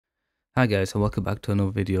Hi guys, and welcome back to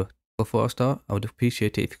another video. Before I start, I would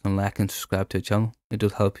appreciate it if you can like and subscribe to the channel. It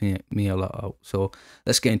does help me a lot out. So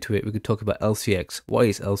let's get into it. We could talk about LCX. What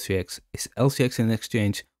is LCX? It's LCX an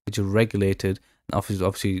exchange which is regulated and offers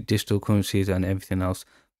obviously digital currencies and everything else.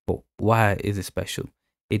 But why is it special?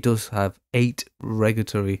 It does have 8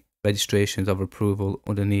 regulatory registrations of approval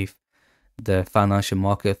underneath the Financial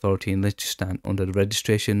Market Authority in Liechtenstein under the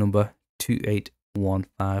registration number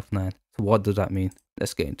 28159. So what does that mean?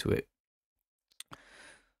 Let's get into it.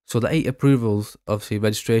 So the 8 approvals, obviously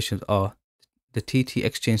registrations, are the TT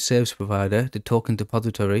Exchange Service Provider, the Token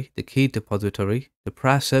Depository, the Key Depository, the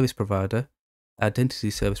Price Service Provider, Identity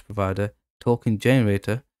Service Provider, Token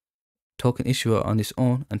Generator, Token Issuer on its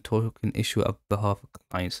own, and Token Issuer on behalf of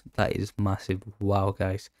clients. That is massive. Wow,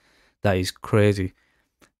 guys. That is crazy.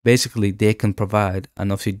 Basically, they can provide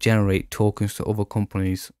and obviously generate tokens to other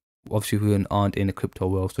companies, obviously who aren't in the crypto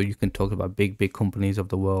world. So you can talk about big companies of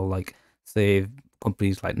the world, like say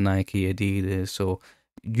companies like Nike, Adidas, so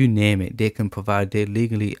you name it, they can provide, they're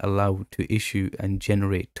legally allowed to issue and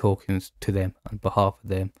generate tokens to them on behalf of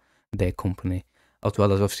them, their company, as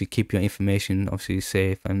well as obviously keep your information obviously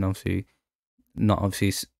safe and obviously not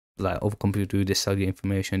obviously like other companies do, they sell your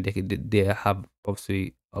information. They have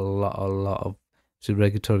obviously a lot of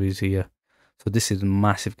regulatories here. So this is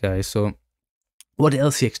massive, guys. So what the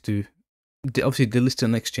LCX do? Obviously they list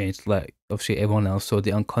on exchange like obviously everyone else. So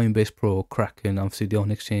they're on Coinbase Pro, Kraken, obviously they're on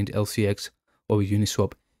exchange LCX or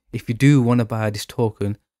Uniswap. If you do want to buy this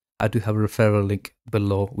token, I do have a referral link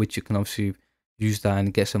below which you can obviously use that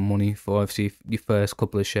and get some money for obviously your first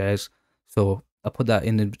couple of shares. So I'll put that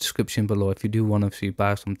in the description below. If you do want to obviously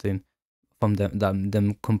buy something from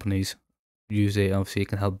them companies, use it. Obviously it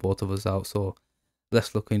can help both of us out. So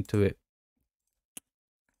let's look into it.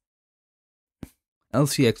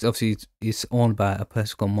 LCX obviously is owned by a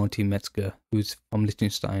person called Mexc, who's from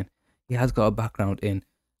Liechtenstein. He has got a background in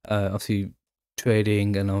obviously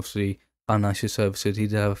trading and obviously financial services. He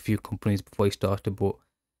did have a few companies before he started, but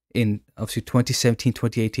in obviously 2017,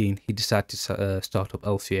 2018, he decided to start up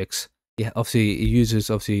LCX. Yeah, obviously he uses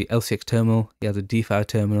obviously LCX terminal. He has a DeFi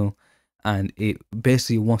terminal, and it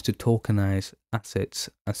basically wants to tokenize assets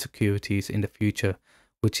and securities in the future,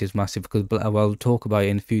 which is massive because I'll talk about it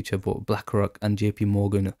in the future, but BlackRock and JP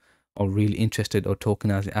Morgan are really interested in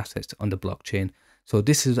tokenizing assets on the blockchain. So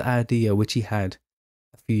this is an idea which he had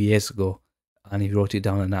a few years ago, and he wrote it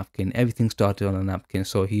down on a napkin. Everything started on a napkin.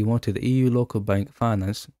 So he wanted the EU local bank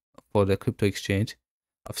finance for the crypto exchange.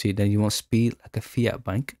 Obviously, then you want speed like a fiat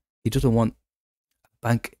bank. He doesn't want a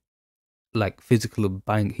bank like physical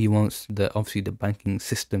bank. He wants obviously the banking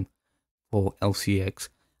system for LCX,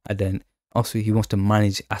 and then also he wants to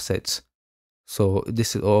manage assets. So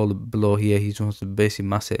this is all below here. He wants to basically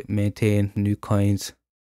maintain new coins.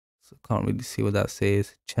 So can't really see what that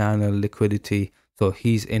says. Channel liquidity. So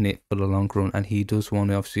he's in it for the long run, and he does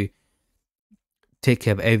want to obviously take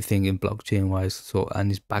care of everything in blockchain wise. So and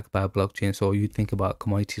he's backed by a blockchain. So you think about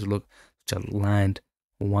commodities, look, such as land,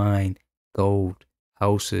 wine, gold,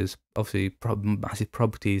 houses, obviously massive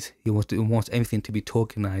properties. He wants everything to be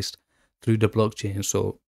tokenized through the blockchain.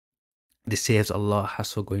 So this saves a lot of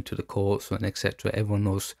hassle going to the courts and etc. Everyone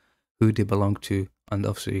knows who they belong to and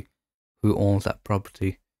obviously who owns that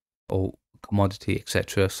property or commodity,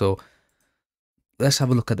 etc. So let's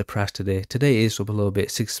have a look at the price today. Today is up a little bit,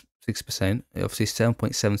 6%. Obviously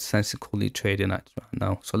 7.7 cents is currently trading at right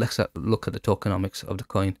now. So let's look at the tokenomics of the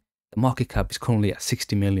coin. The market cap is currently at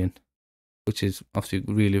 60 million, which is obviously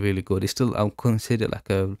really good. It's still, I'll consider it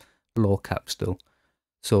like a low cap still.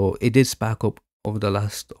 So it did spark up over the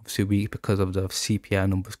last obviously week because of the CPI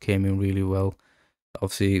numbers came in really well.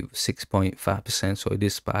 Obviously 6.5%. So it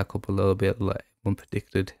did spark up a little bit like everyone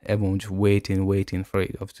predicted. Everyone just waiting for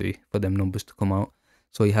it, obviously, for them numbers to come out.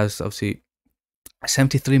 So he has obviously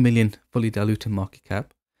 73 million fully diluted market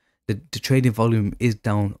cap. The trading volume is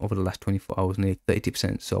down over the last 24 hours, nearly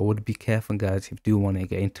 30%. So I would be careful, guys, if you do want to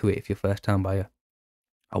get into it if you're first time buyer.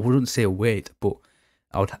 I wouldn't say wait, but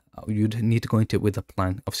you'd need to go into it with a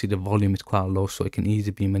plan. Obviously, the volume is quite low, so it can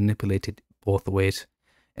easily be manipulated both ways.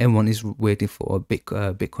 Everyone is waiting for a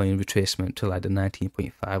Bitcoin retracement to like the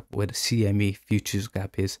 19.5, where the CME futures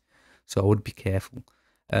gap is. So I would be careful.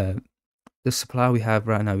 The supply we have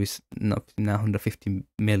right now is 950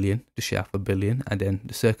 million, just shy of a billion, and then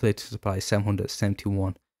the circulating supply is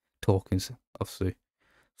 771 tokens, obviously.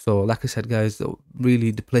 So like I said, guys, really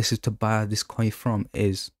the places to buy this coin from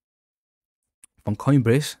is from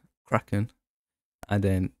Coinbase, Kraken, and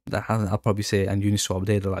then I'll probably say, and Uniswap.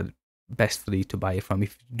 They're the like best 3 to buy it from.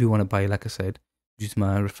 If you do want to buy it, like I said, use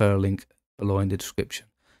my referral link below in the description.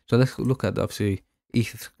 So let's look at obviously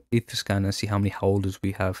Etherscan and see how many holders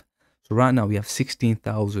we have. So right now we have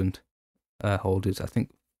 16,000 holders. I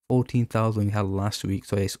think 14,000 we had last week,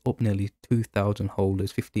 so it's up nearly 2,000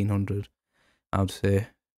 holders, 1,500 I would say.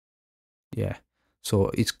 Yeah, so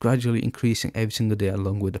it's gradually increasing every single day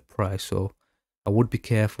along with the price. So I would be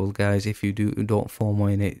careful, guys. If you don't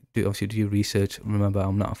FOMO in it, obviously do your research. Remember,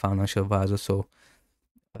 I'm not a financial advisor, so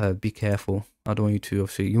be careful. I don't want you to,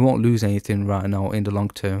 obviously, you won't lose anything right now in the long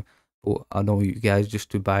term, but I know you guys just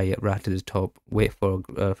to buy it right at the top, wait for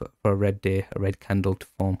a red day, a red candle to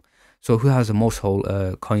form. So who has the most whole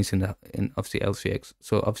coins in obviously LCX?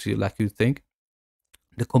 So obviously, like you think,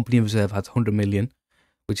 the company reserve has 100 million,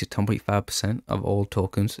 which is 10.5% of all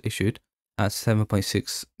tokens issued at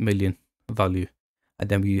 7.6 million value. And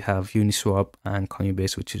then we have Uniswap and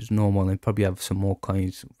Coinbase, which is normal, and probably have some more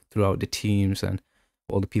coins throughout the teams and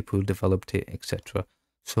all the people who developed it, etc.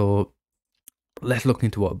 So let's look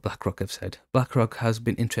into what BlackRock have said. BlackRock has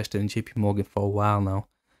been interested in JP Morgan for a while now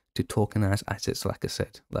to tokenize assets, like I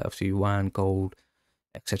said, like obviously wine, gold,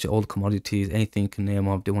 etc. All the commodities, anything you can name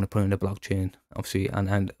of, they want to put in the blockchain, obviously,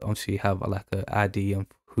 and obviously have like a ID of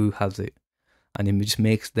who has it, and it just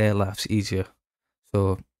makes their lives easier.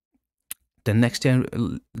 So the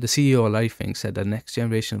CEO Larry Fink said the next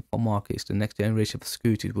generation for markets, the next generation of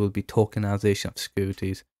securities will be tokenization of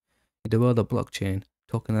securities. In the world of blockchain,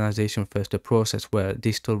 tokenization refers to a process where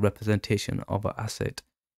digital representation of an asset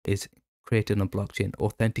is created on blockchain,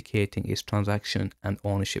 authenticating its transaction and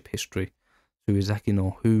ownership history. So we exactly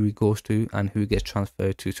know who it goes to and who it gets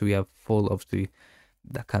transferred to. So we have full, obviously,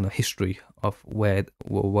 that kind of history of where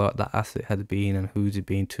that asset has been and who's it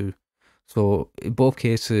been to. So in both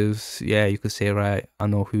cases, yeah, you could say, right, I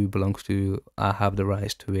know who it belongs to, I have the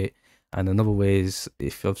rights to it. And another way is,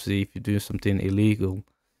 if you do something illegal,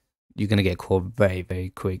 you're gonna get caught very, very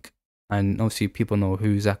quick. And obviously people know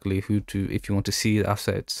who to, if you want to see the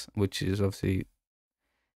assets, which is obviously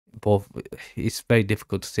both. It's very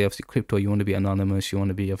difficult to say. Obviously crypto, you want to be anonymous, you want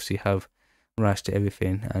to be obviously have rights to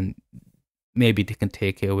everything, and maybe they can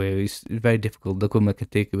take it away. It's very difficult. The government can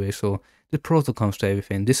take it away. So the pros and cons to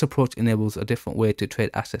everything. This approach enables a different way to trade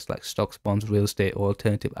assets like stocks, bonds, real estate, or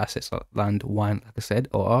alternative assets like land, wine, like I said,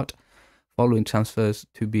 or art, following transfers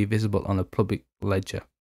to be visible on a public ledger.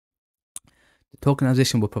 The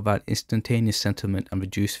tokenization will provide instantaneous settlement and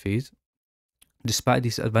reduce fees. Despite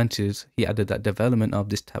these advantages, he added that development of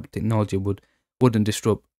this type of technology wouldn't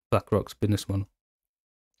disrupt BlackRock's business model.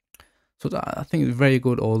 So that, I think, it's very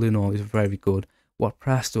good. All in all, it's very good. What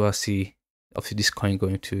price do I see obviously this coin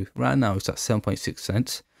going to? Right now it's at 7.6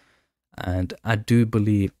 cents, and I do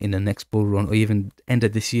believe in the next bull run or even end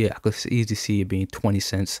of this year, I could easily see it being 20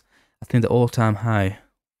 cents. I think the all-time high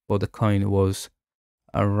for the coin was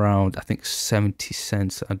around, I think, 70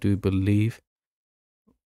 cents. I do believe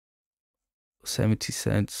 70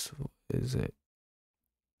 cents. What is it?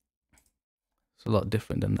 It's a lot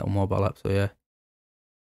different than that mobile app. So yeah,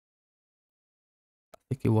 I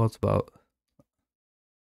think it was about,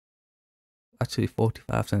 actually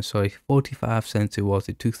 45 cents. Sorry, 45 cents it was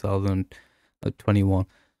in 2021.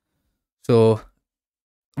 So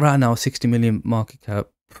right now 60 million market cap.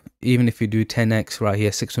 Even if you do 10x right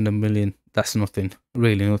here, 600 million, that's nothing,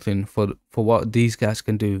 really nothing for what these guys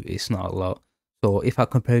can do. It's not a lot. So if I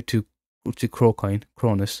compare it to Kucoin,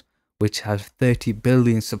 Cronus, which has 30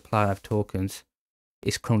 billion supply of tokens,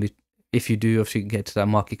 it's currently, if you do obviously get to that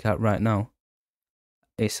market cap right now,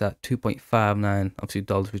 it's at 2.59 obviously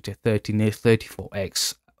dollars, which is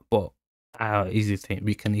 34x. But I easily think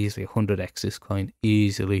we can easily 100x this coin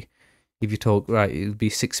easily. If you talk, right, it would be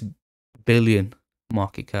 6 billion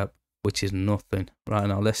market cap, which is nothing right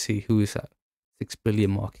now. Let's see who is at 6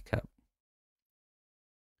 billion market cap.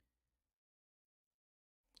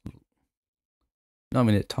 I'm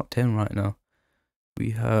in the top 10 right now.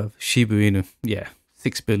 We have Shiba Inu. Yeah,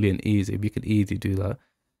 6 billion easy. We could easily do that.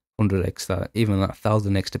 100x that, even like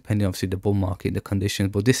 1000x, depending obviously the bull market, the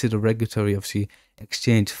conditions. But this is a regulatory obviously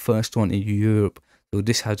exchange, first one in Europe. So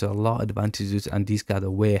this has a lot of advantages, and these guys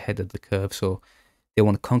are way ahead of the curve. So they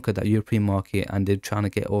want to conquer that European market, and they're trying to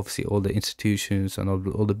get obviously all the institutions and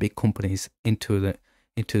all the big companies into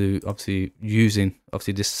obviously using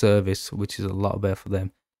obviously this service, which is a lot better for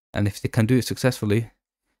them. And if they can do it successfully,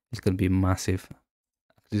 it's going to be massive.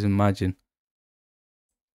 Just imagine.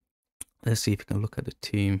 Let's see if we can look at the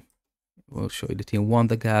team. We'll show you the team. One of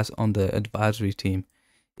the guys on the advisory team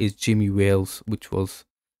is Jimmy Wales, which was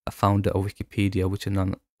a founder of Wikipedia, which is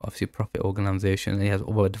an obviously profit organization. And he has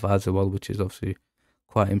other advisors as well, which is obviously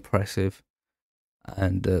quite impressive.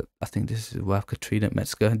 And I think this is his wife, Katrina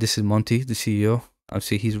Mexc. This is Monty, the CEO.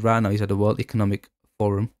 Obviously, he's at the World Economic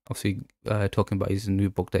Forum, obviously talking about his new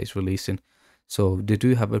book that he's releasing. So they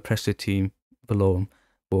do have a impressive team below him,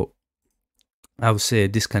 but I would say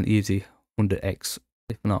this can easily 100x,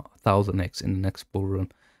 if not 1000x in the next bull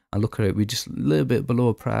run. And look at it, we just a little bit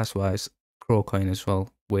below price wise Kucoin as well,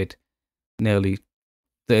 with nearly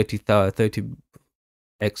 30x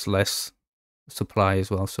less supply as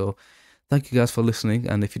well. So thank you guys for listening,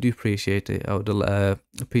 and if you do appreciate it, I would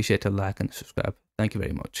appreciate a like and subscribe. Thank you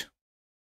very much.